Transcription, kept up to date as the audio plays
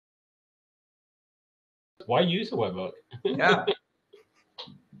Why use a webhook? Yeah.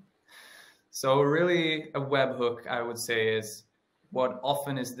 So really a webhook, I would say, is what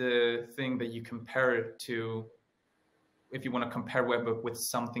often is the thing that you compare it to. If you want to compare webhook with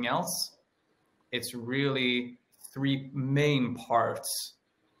something else, it's really three main parts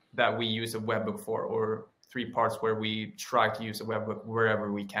that we use a webhook for, or three parts where we try to use a webhook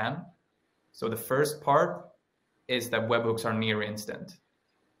wherever we can. So the first part is that webhooks are near instant.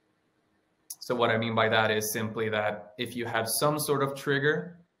 So what I mean by that is simply that if you have some sort of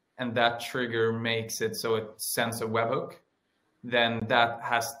trigger and that trigger makes it so it sends a webhook, then that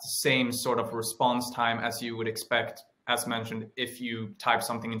has the same sort of response time as you would expect, as mentioned, if you type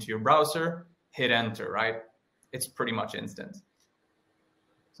something into your browser, hit enter, right? It's pretty much instant.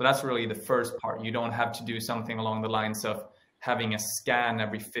 So that's really the first part. You don't have to do something along the lines of having a scan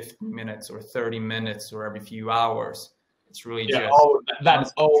every 15 minutes or 30 minutes or every few hours. It's really just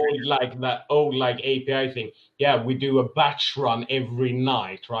that old API thing. Yeah, we do a batch run every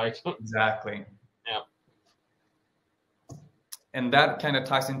night, right? Exactly. Yeah. And that kind of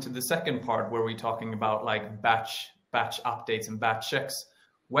ties into the second part where we're talking about like batch updates and batch checks.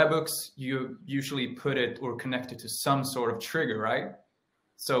 Webhooks, you usually put it or connect it to some sort of trigger, right?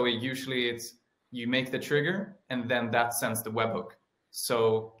 So it's you make the trigger and then that sends the webhook.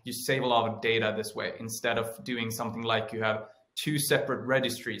 So you save a lot of data this way, instead of doing something like you have two separate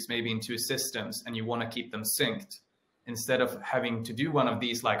registries, maybe in two systems, and you want to keep them synced. Instead of having to do one of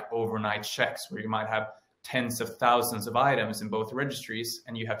these like overnight checks where you might have tens of thousands of items in both registries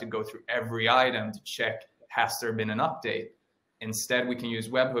and you have to go through every item to check, has there been an update? Instead, we can use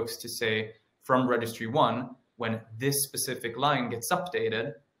webhooks to say from registry 1, when this specific line gets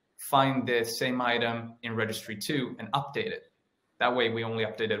updated, find the same item in registry 2 and update it. That way we only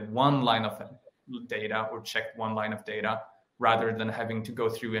updated one line of data or checked one line of data rather than having to go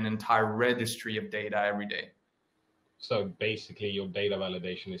through an entire registry of data every day. So basically your data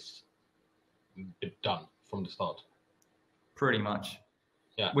validation is done from the start. Pretty much.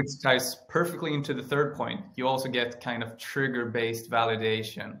 Yeah. Which ties perfectly into the third point. You also get kind of trigger-based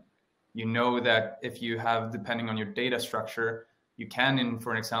validation. You know that if you have, depending on your data structure, you can,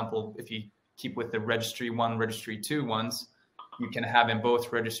 for an example, if you keep with the registry 1, registry 2 ones, you can have in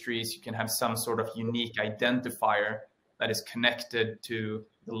both registries, you can have some sort of unique identifier that is connected to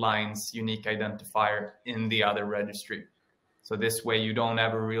the line's unique identifier in the other registry. So this way you don't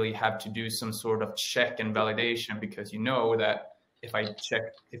ever really have to do some sort of check and validation, because you know that if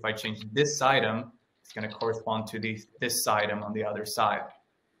I change this item, it's going to correspond to this item on the other side.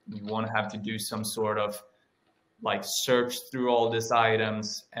 You won't have to do some sort of like search through all these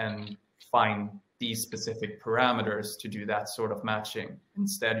items and find these specific parameters to do that sort of matching.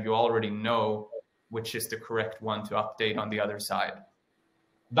 Instead, you already know which is the correct one to update on the other side.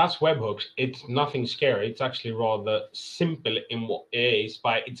 That's webhooks. It's nothing scary. It's actually rather simple in what it is,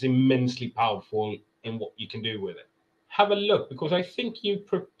 but it's immensely powerful in what you can do with it. Have a look, because I think you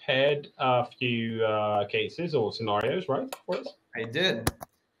prepared a few cases or scenarios, right, for us? I did.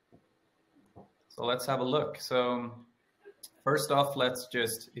 So let's have a look. So first off, let's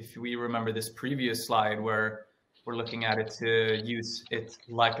just, if we remember this previous slide where we're looking at it to use it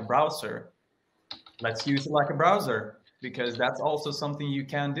like a browser, let's use it like a browser, because that's also something you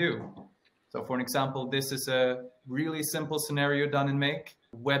can do. So for an example, this is a really simple scenario done in Make.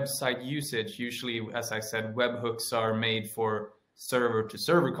 Website usage, usually, as I said, webhooks are made for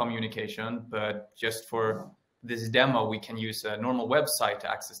server-to-server communication, but just for this demo, we can use a normal website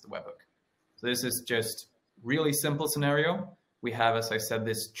to access the webhook. So this is just really simple scenario. We have, as I said,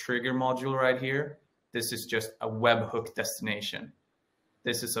 this trigger module right here. This is just a webhook destination.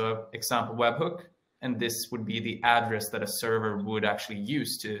 This is an example webhook, and this would be the address that a server would actually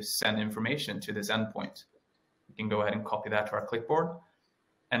use to send information to this endpoint. We can go ahead and copy that to our clipboard.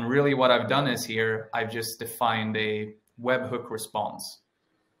 And really what I've done is here, I've just defined a webhook response.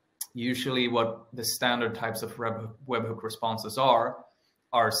 Usually what the standard types of webhook responses are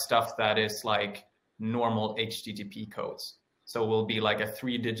stuff that is like normal HTTP codes. So it will be like a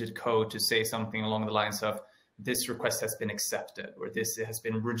 3-digit code to say something along the lines of, this request has been accepted, or this has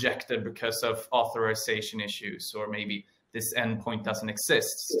been rejected because of authorization issues, or maybe this endpoint doesn't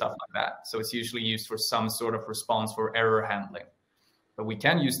exist, stuff like that. So it's usually used for some sort of response for error handling. But we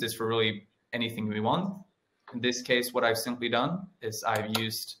can use this for really anything we want. In this case, what I've simply done is I've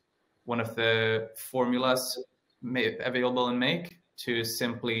used one of the formulas available in Make to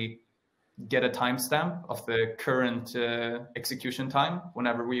simply get a timestamp of the current execution time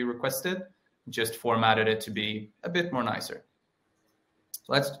whenever we request it, just formatted it to be a bit more nicer.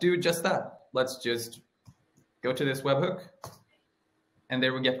 So let's do just that. Let's just go to this webhook, and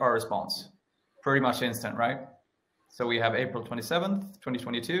there we get our response. pretty much instant, right? So we have April 27th,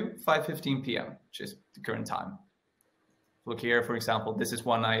 2022, 5:15 p.m., which is the current time. Look here, for example, this is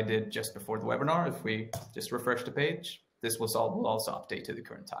one I did just before the webinar. If we just refresh the page, this will also update to the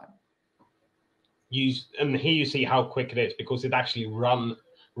current time. And here you see how quick it is, because it actually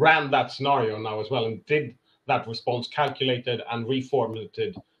ran that scenario now as well, and did that response, calculated and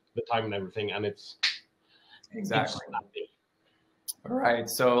reformatted the time and everything, and it's exactly. All right,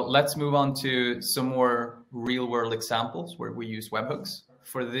 so let's move on to some more real-world examples where we use webhooks.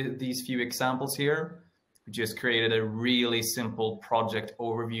 For these few examples here, we just created a really simple project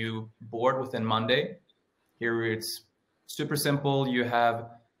overview board within Monday. Here it's super simple. You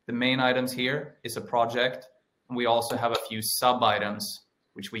have the main items here is a project, and we also have a few sub-items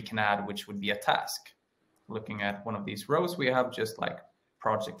which we can add, which would be a task. Looking at one of these rows, we have just like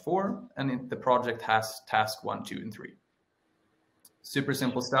project 4, and the project has task 1, 2, and 3. Super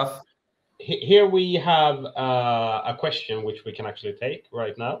simple stuff. Here we have a question which we can actually take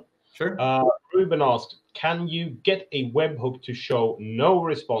right now. Sure. Ruben asked, can you get a webhook to show no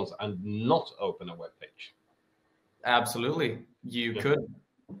response and not open a web page? Absolutely, you could.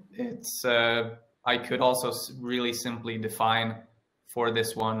 It's I could also really simply define for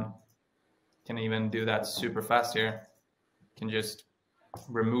this one. Can even do that super fast here. Can just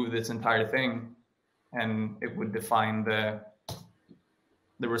remove this entire thing, and it would define the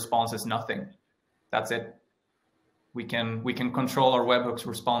response as nothing. That's it. We can control our webhooks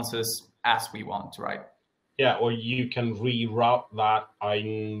responses as we want, right? Yeah, or you can reroute that.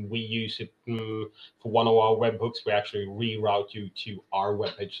 We use it for one of our webhooks. We actually reroute you to our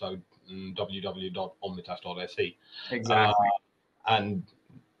webpage, so www.omnitas.se. Exactly. And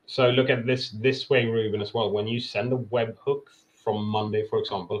so look at this way, Ruben, as well. When you send a webhook from Monday, for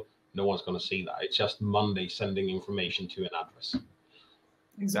example, no one's going to see that. It's just Monday sending information to an address.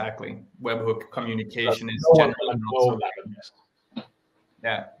 Exactly. Webhook communication is generally not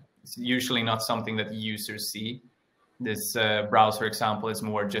yeah, it's usually not something that the users see. This browser example is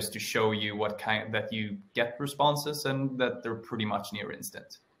more just to show you what kind that you get responses and that they're pretty much near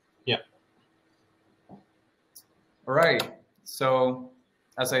instant. Yeah. All right. So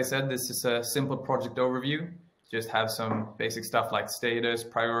as I said, this is a simple project overview. Just have some basic stuff like status,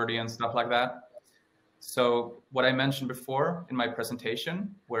 priority, and stuff like that. So what I mentioned before in my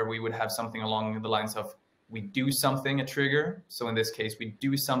presentation, where we would have something along the lines of we do something, a trigger. So in this case, we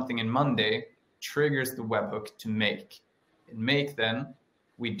do something in Monday, triggers the webhook to make. In make, then,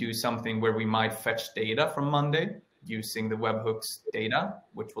 we do something where we might fetch data from Monday using the webhook's data,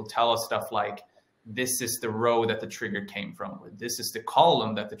 which will tell us stuff like, this is the row that the trigger came from, or this is the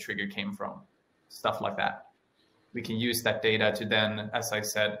column that the trigger came from, stuff like that. We can use that data to then, as I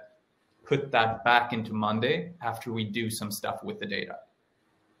said, put that back into Monday after we do some stuff with the data.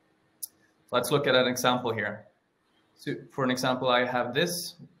 Let's look at an example here. So for an example, I have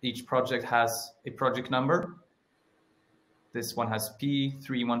this. Each project has a project number. This one has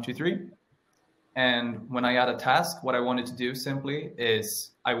P3123. And when I add a task, what I wanted to do simply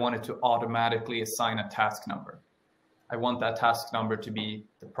is I wanted to automatically assign a task number. I want that task number to be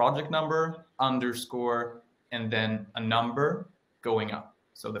the project number, underscore, and then a number going up.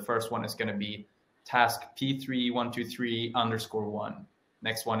 So the first one is going to be task P3123 underscore 1.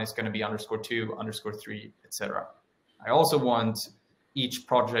 Next one is going to be underscore 2, underscore 3, etc. I also want each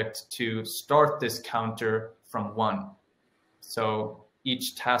project to start this counter from 1. So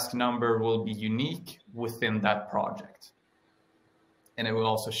each task number will be unique within that project. And it will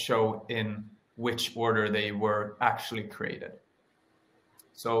also show in which order they were actually created.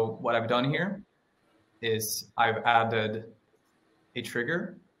 So what I've done here is I've added a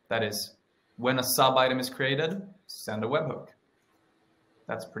trigger that is when a sub item is created, send a webhook.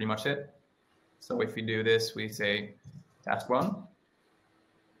 That's pretty much it. So if we do this, we say task 1.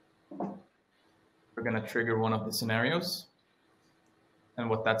 We're going to trigger one of the scenarios. And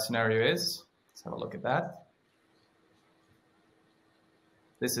what that scenario is, let's have a look at that.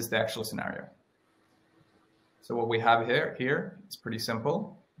 This is the actual scenario. So what we have here, it's pretty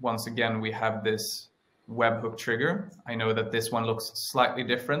simple. Once again, we have this webhook trigger. I know that this one looks slightly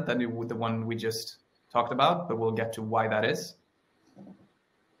different than the one we just talked about, but we'll get to why that is.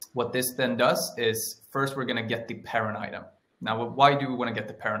 What this then does is first we're going to get the parent item. Now, why do we want to get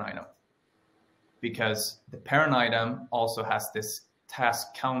the parent item? Because the parent item also has this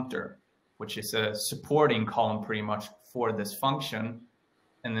task counter, which is a supporting column pretty much for this function.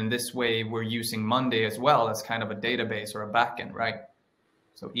 And in this way, we're using Monday as well as kind of a database or a backend, right?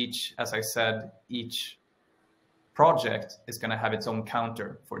 So each, as I said, each project is going to have its own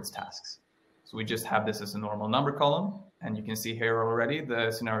counter for its tasks. So we just have this as a normal number column. And you can see here already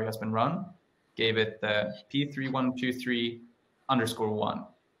the scenario has been run, gave it the P3123_1.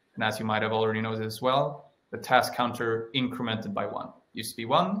 And as you might have already noticed as well, the task counter incremented by 1. Used to be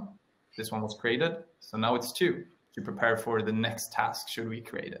 1, this one was created, so now it's 2 to prepare for the next task should we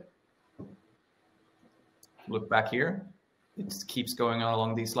create it. Look back here, it keeps going on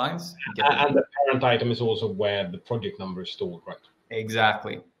along these lines. And the parent item is also where the project number is stored, right?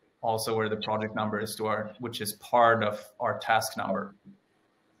 Exactly. Also where the project number is stored, which is part of our task number.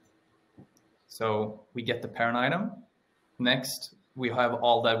 So we get the parent item. Next, we have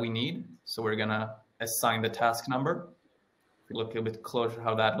all that we need. So we're gonna assign the task number. If we look a bit closer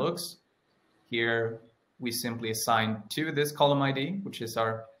how that looks, here we simply assign to this column ID, which is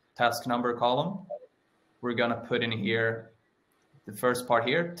our task number column. We're gonna put in here, the first part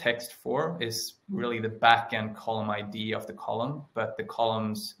here, text 4 is really the backend column ID of the column, but the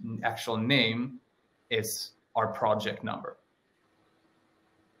column's actual name is our project number.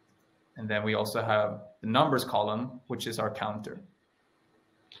 And then we also have the numbers column, which is our counter.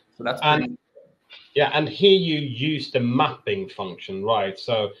 So that's pretty. Yeah, and here you use the mapping function, right?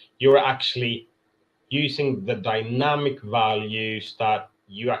 So you're actually using the dynamic values that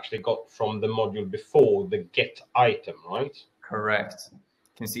you actually got from the module before, the get item, right? Correct. You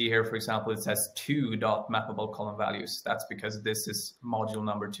can see here, for example, it says 2.mappable column values. That's because this is module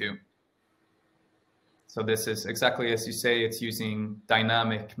number 2. So this is exactly as you say, it's using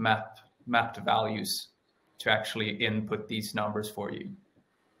dynamic mapped values to actually input these numbers for you.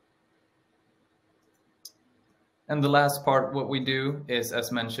 And the last part, what we do is,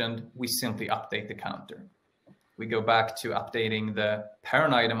 as mentioned, we simply update the counter. We go back to updating the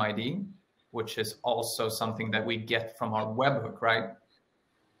parent item ID, which is also something that we get from our webhook, right?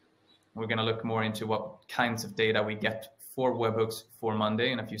 We're going to look more into what kinds of data we get for webhooks for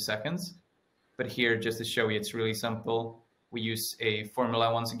Monday in a few seconds. But here, just to show you, it's really simple. We use a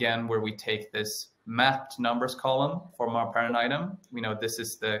formula once again, where we take this mapped numbers column from our parent item. We know this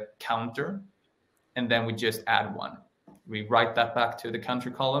is the counter, and then we just add 1. We write that back to the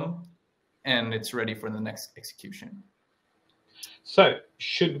counter column, and it's ready for the next execution. So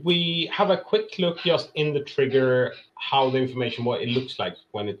should we have a quick look just in the trigger, how the information, what it looks like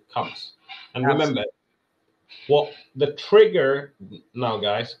when it comes? And remember, what the trigger now,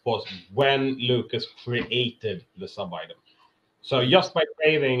 guys, was when Lucas created the sub item. So just by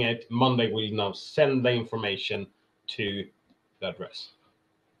creating it, Monday will now send the information to the address.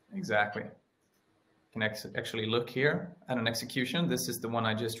 Exactly. You can actually look here at an execution. This is the one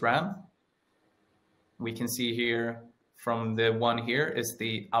I just ran. We can see here from the one here is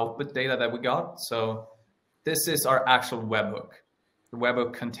the output data that we got. So this is our actual webhook. The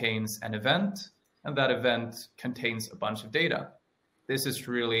webhook contains an event, and that event contains a bunch of data. This is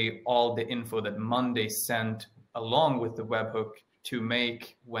really all the info that Monday sent along with the webhook to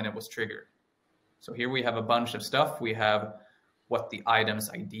make when it was triggered. So here we have a bunch of stuff. We have what the item's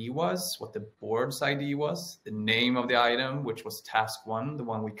ID was, what the board's ID was, the name of the item, which was task 1, the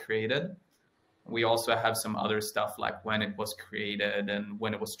one we created. We also have some other stuff like when it was created and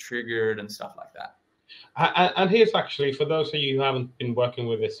when it was triggered and stuff like that. And here's actually, for those of you who haven't been working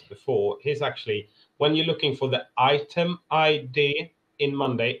with this before, here's actually, when you're looking for the item ID in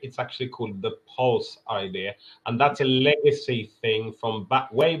Monday, it's actually called the pulse ID. And that's a legacy thing from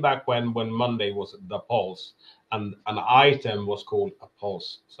way back when Monday was the pulse and an item was called a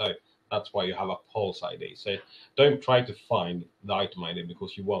pulse. So that's why you have a pulse ID. So don't try to find the item ID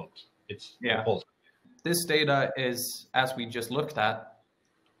because you won't. It's pulse. This data is, as we just looked at,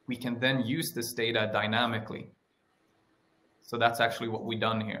 we can then use this data dynamically. So that's actually what we've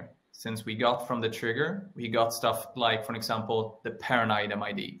done here. Since we got from the trigger, we got stuff like, for example, the parent item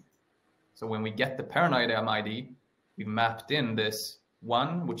ID. So when we get the parent item ID, we mapped in this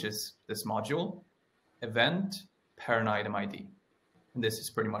one, which is this module, event, parent item ID. And this is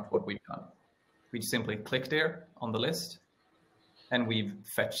pretty much what we've done. We simply click there on the list, and we've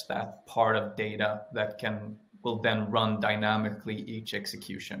fetched that part of data that will then run dynamically each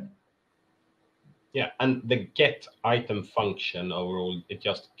execution. Yeah, and the get item function overall, it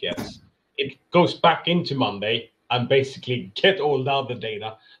goes back into Monday and basically get all the other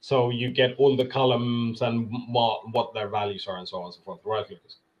data. So you get all the columns and what their values are and so on and so forth, right,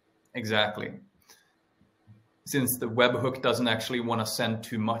 Lucas? Exactly. Since the webhook doesn't actually want to send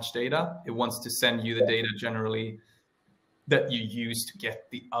too much data, it wants to send you the data generally that you use to get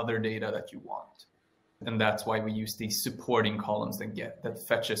the other data that you want. And that's why we use these supporting columns that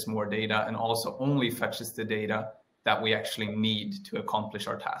fetches more data and also only fetches the data that we actually need to accomplish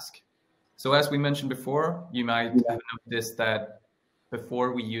our task. So as we mentioned before, you might have noticed that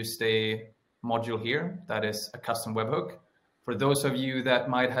before we used a module here that is a custom webhook, For those of you that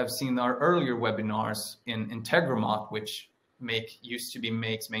might have seen our earlier webinars in Integromat, which used to be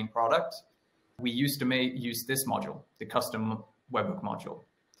Make's main product, we used to use this module, the custom webhook module.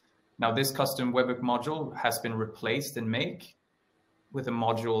 Now this custom webhook module has been replaced in Make with a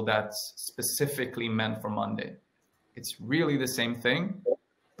module that's specifically meant for Monday. It's really the same thing,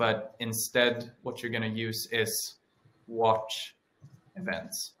 but instead what you're going to use is watch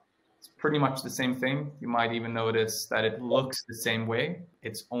events. It's pretty much the same thing. You might even notice that it looks the same way.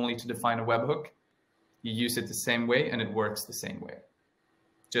 It's only to define a webhook. You use it the same way and it works the same way.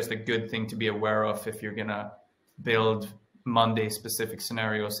 Just a good thing to be aware of if you're going to build Monday specific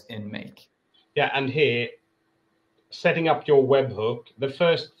scenarios in Make. Yeah, and here, setting up your webhook, the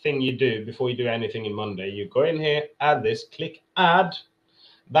first thing you do before you do anything in Monday, you go in here, add this, click add.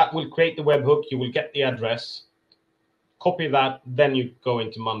 That will create the webhook. You will get the address, copy that, then you go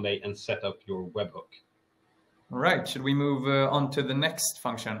into Monday and set up your webhook. All right, should we move on to the next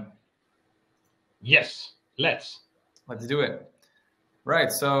function? Yes, let's do it.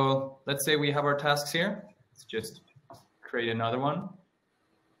 Right, so let's say we have our tasks here. Let's just create another one.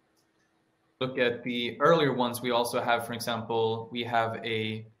 Look at the earlier ones. We also have, for example, we have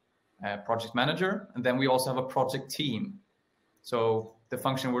a project manager, and then we also have a project team. So the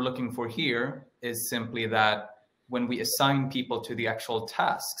function we're looking for here is simply that when we assign people to the actual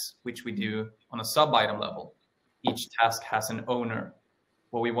tasks, which we do on a sub-item level, each task has an owner.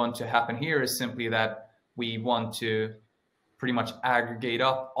 What we want to happen here is simply that we want to pretty much aggregate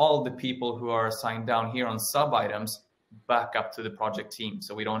up all the people who are assigned down here on sub-items back up to the project team.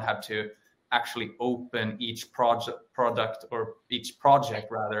 So we don't have to actually open each product or each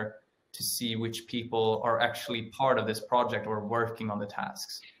project rather to see which people are actually part of this project or working on the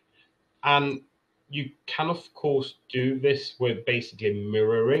tasks. And you can, of course, do this with basically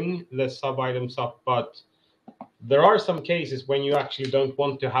mirroring the sub-items up, but there are some cases when you actually don't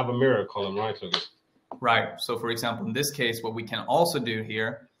want to have a mirror column, right, Lucas? Right. So, for example, in this case, what we can also do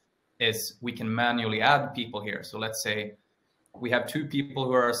here is we can manually add people here. So let's say we have 2 people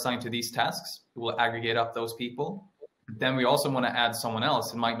who are assigned to these tasks. We'll aggregate up those people. Then we also want to add someone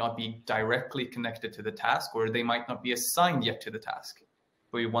else. It might not be directly connected to the task, or they might not be assigned yet to the task,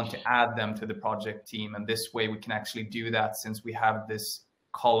 but we want to add them to the project team. And this way we can actually do that since we have this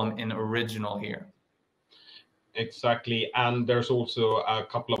column in original here. Exactly. And there's also a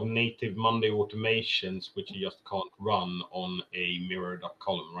couple of native Monday automations which you just can't run on a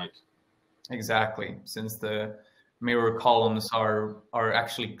mirror.column, right? Exactly. Since the mirror columns are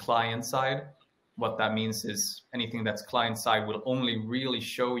actually client side, what that means is anything that's client side will only really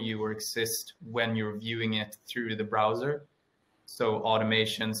show you or exist when you're viewing it through the browser. So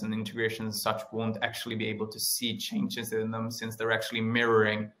automations and integrations and such won't actually be able to see changes in them since they're actually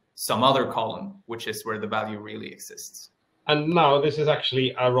mirroring some other column, which is where the value really exists. And now this is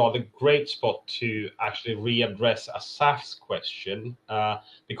actually a rather great spot to actually readdress a Saf's question,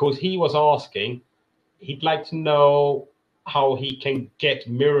 because he was asking, he'd like to know how he can get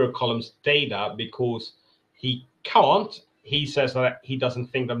mirror columns data because he can't. He says that he doesn't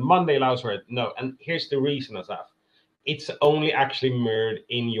think that Monday allows for it. No, and here's the reason, Asaf. It's only actually mirrored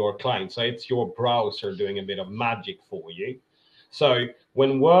in your client. So it's your browser doing a bit of magic for you. So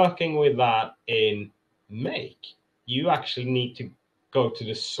when working with that in Make, you actually need to go to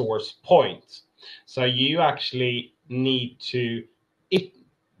the source point. So you actually need to,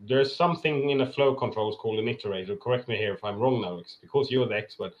 there's something in the flow controls called an iterator. Correct me here if I'm wrong now, because you're the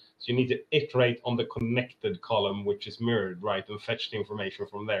expert. So you need to iterate on the connected column, which is mirrored, right, and fetch the information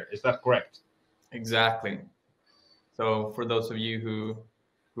from there. Is that correct? Exactly. So for those of you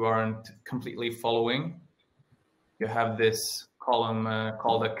who aren't completely following, you have this column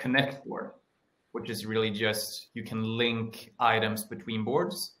called a connect board, which is really just you can link items between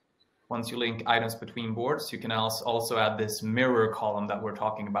boards. Once you link items between boards, you can also add this mirror column that we're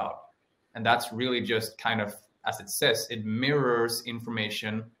talking about. And that's really just kind of, as it says, it mirrors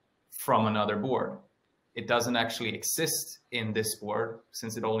information from another board. It doesn't actually exist in this board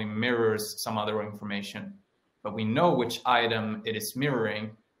since it only mirrors some other information. But we know which item it is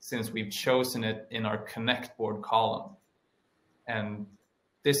mirroring since we've chosen it in our connect board column. And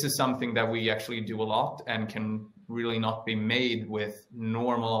this is something that we actually do a lot and can really not be made with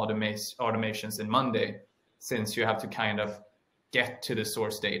normal automations in Monday, since you have to kind of get to the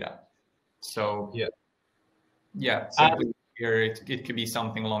source data. So yeah, simply here it could be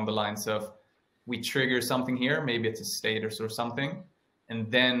something along the lines of we trigger something here, maybe it's a status or something, and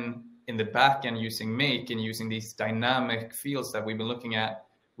then in the backend using Make and using these dynamic fields that we've been looking at,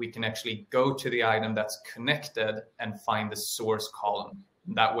 we can actually go to the item that's connected and find the source column.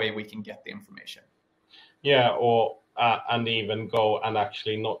 That way we can get the information. Yeah, or and even go and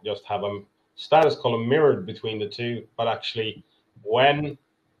actually not just have a status column mirrored between the two, but actually when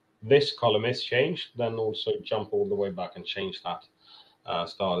this column is changed, then also jump all the way back and change that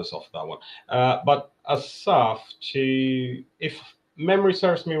status of that one. But Asaf, if memory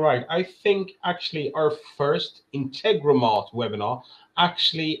serves me right, I think actually our first Integromat webinar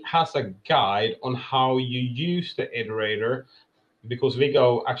actually has a guide on how you use the iterator, because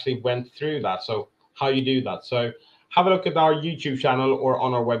Viggo actually went through that. So how you do that. So have a look at our YouTube channel or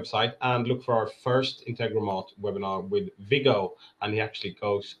on our website and look for our first Integromat webinar with Viggo, and he actually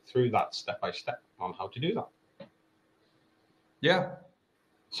goes through that step by step on how to do that. Yeah.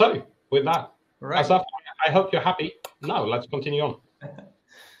 So with that, right. Asaf, I hope you're happy. Now let's continue on.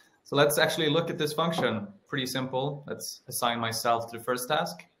 So let's actually look at this function. Pretty simple. Let's assign myself to the first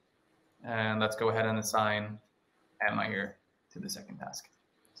task. And let's go ahead and assign Emma here to the second task.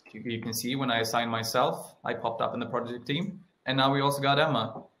 You can see when I assign myself, I popped up in the project team. And now we also got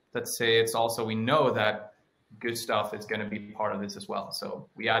Emma. Let's say it's also, we know that Gustav is going to be part of this as well. So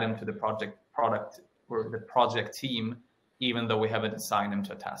we add him to the project team, even though we haven't assigned him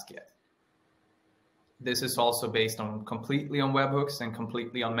to a task yet. This is also based on completely on webhooks and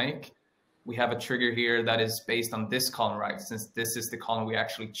completely on make. We have a trigger here that is based on this column, right? Since this is the column we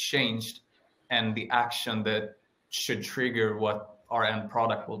actually changed and the action that should trigger what our end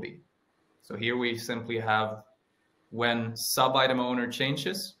product will be. So here we simply have when sub item owner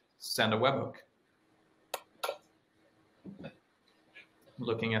changes, send a webhook.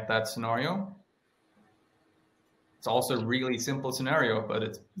 Looking at that scenario. It's also a really simple scenario, but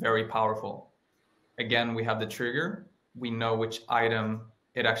it's very powerful. Again, we have the trigger. We know which item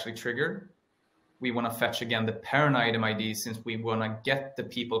it actually triggered. We want to fetch again the parent item ID, since we want to get the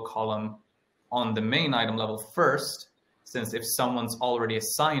people column on the main item level first, since if someone's already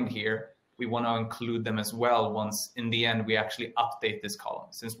assigned here, we want to include them as well once in the end we actually update this column,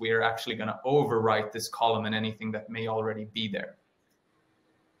 since we are actually going to overwrite this column and anything that may already be there.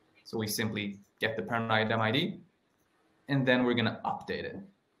 So we simply get the parent item ID, and then we're going to update it.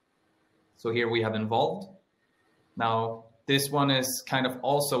 So here we have involved. Now, this one is kind of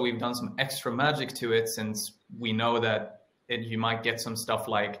also, we've done some extra magic to it, since we know that you might get some stuff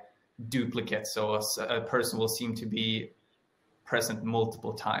like duplicates. So a person will seem to be present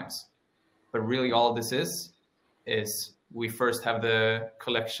multiple times. But really all this is we first have the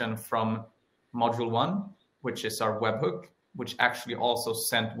collection from module 1, which is our webhook, which actually also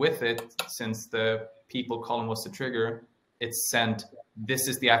sent with it, since the people column was the trigger, it sent, this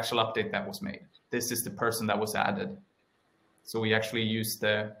is the actual update that was made. This is the person that was added. So we actually use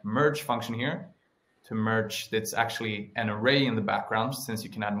the merge function here to merge. That's actually an array in the background, since you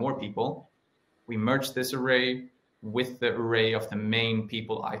can add more people. We merge this array with the array of the main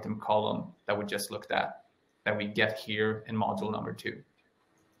people item column that we just looked at, that we get here in module number 2.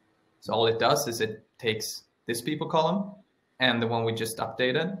 So all it does is it takes this people column and the one we just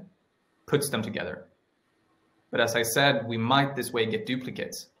updated, puts them together. But as I said, we might this way get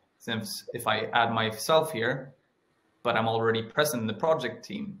duplicates, since if I add myself here, but I'm already present in the project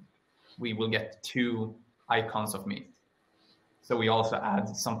team, we will get 2 icons of me. So we also add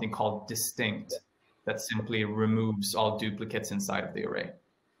something called distinct that simply removes all duplicates inside of the array.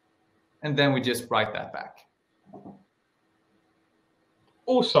 And then we just write that back.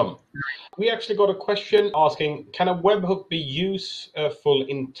 Awesome. We actually got a question asking, can a webhook be useful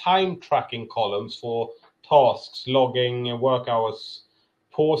in time tracking columns for tasks, logging work hours,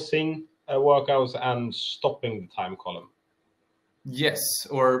 pausing work hours, and stopping the time column? Yes,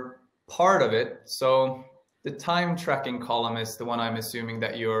 or part of it. So the time tracking column is the one I'm assuming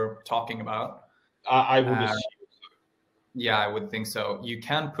that you're talking about. I would assume so. Yeah, I would think so. You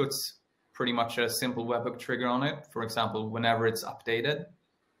can put pretty much a simple webhook trigger on it. For example, whenever it's updated.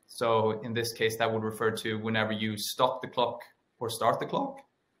 So in this case, that would refer to whenever you stop the clock or start the clock.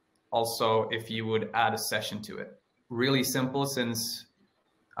 Also, if you would add a session to it. Really simple, since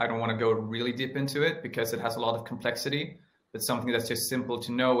I don't want to go really deep into it because it has a lot of complexity. But something that's just simple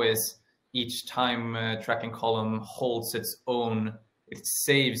to know is each time tracking column holds its own, it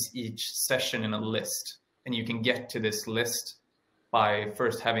saves each session in a list. And you can get to this list by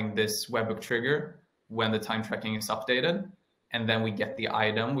first having this webhook trigger when the time tracking is updated. And then we get the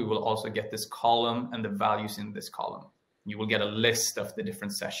item. We will also get this column and the values in this column. You will get a list of the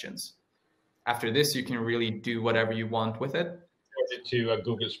different sessions. After this, you can really do whatever you want with it. To a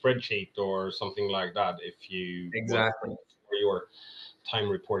Google spreadsheet or something like that, if you exactly want for your time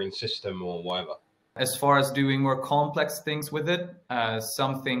reporting system or whatever. As far as doing more complex things with it,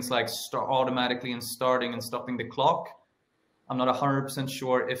 some things like automatically starting and stopping the clock, I'm not 100%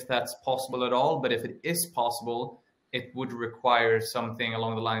 sure if that's possible at all, but if it is possible, it would require something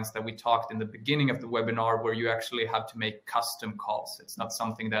along the lines that we talked in the beginning of the webinar, where you actually have to make custom calls. It's not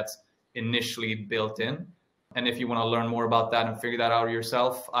something that's initially built in. And if you want to learn more about that and figure that out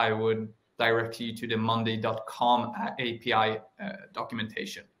yourself, I would direct you to the monday.com API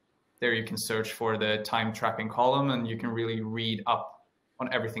documentation. There you can search for the time tracking column, and you can really read up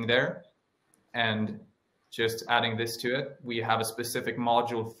on everything there. And just adding this to it, we have a specific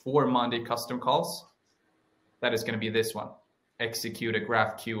module for Monday custom calls. That is going to be this one, execute a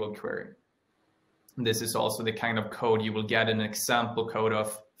GraphQL query. And this is also the kind of code you will get an example code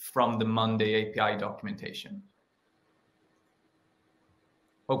of from the Monday API documentation.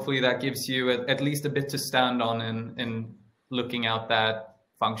 Hopefully that gives you at least a bit to stand on in looking out that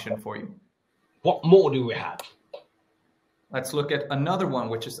function for you. What more do we have? Let's look at another one,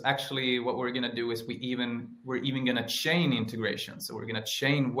 which is actually what we're going to do is we're even going to chain integration. So we're going to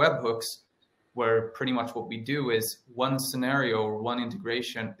chain webhooks, where pretty much what we do is one scenario or one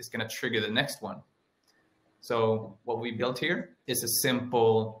integration is going to trigger the next one. So what we built here is a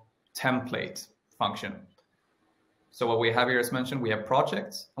simple template function. So what we have here, as mentioned, we have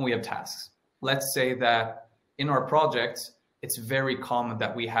projects and we have tasks. Let's say that in our projects, it's very common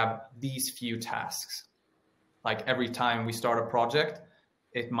that we have these few tasks. Like every time we start a project,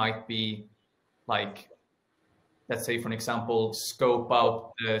 it might be like, let's say for an example, scope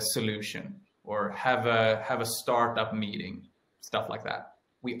out the solution or have a startup meeting, stuff like that.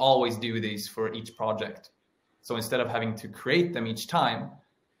 We always do these for each project. So instead of having to create them each time,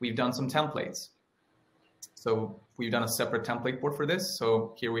 we've done some templates. So we've done a separate template board for this.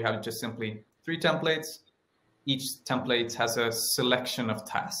 So here we have just simply 3 templates. Each template has a selection of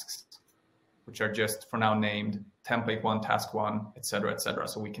tasks, which are just for now named template 1, task 1, etc., etc.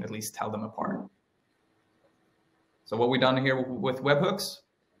 So we can at least tell them apart. So what we've done here with webhooks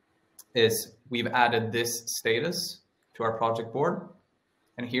is we've added this status to our project board.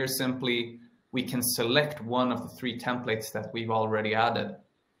 And here simply we can select one of the 3 templates that we've already added.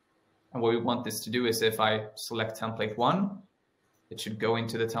 And what we want this to do is if I select template 1, it should go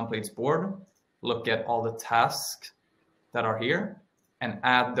into the templates board, look at all the tasks that are here, and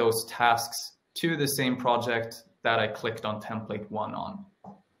add those tasks to the same project that I clicked on template 1 on.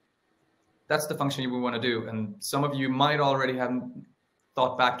 That's the function we want to do. And some of you might already have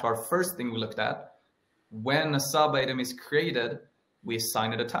thought back to our first thing we looked at. When a sub item is created, we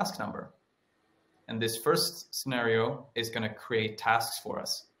assign it a task number. And this first scenario is going to create tasks for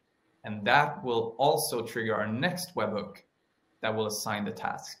us. And that will also trigger our next webhook that will assign the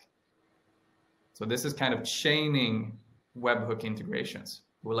task. So this is kind of chaining webhook integrations.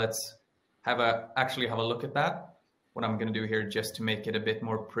 Well, let's actually have a look at that. What I'm going to do here, just to make it a bit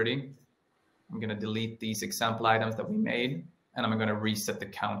more pretty, I'm going to delete these example items that we made, and I'm going to reset the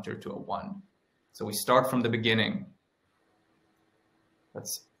counter to a 1. So we start from the beginning.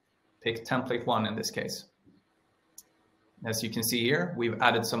 Let's pick template 1 in this case. As you can see here, we've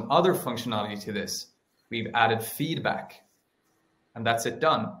added some other functionality to this. We've added feedback, and that's it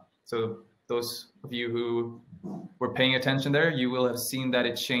done. So those of you who were paying attention there, you will have seen that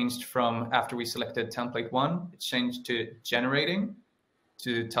it changed from after we selected template 1, it changed to generating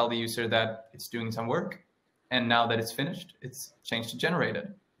to tell the user that it's doing some work. And now that it's finished, it's changed to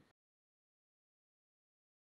generated.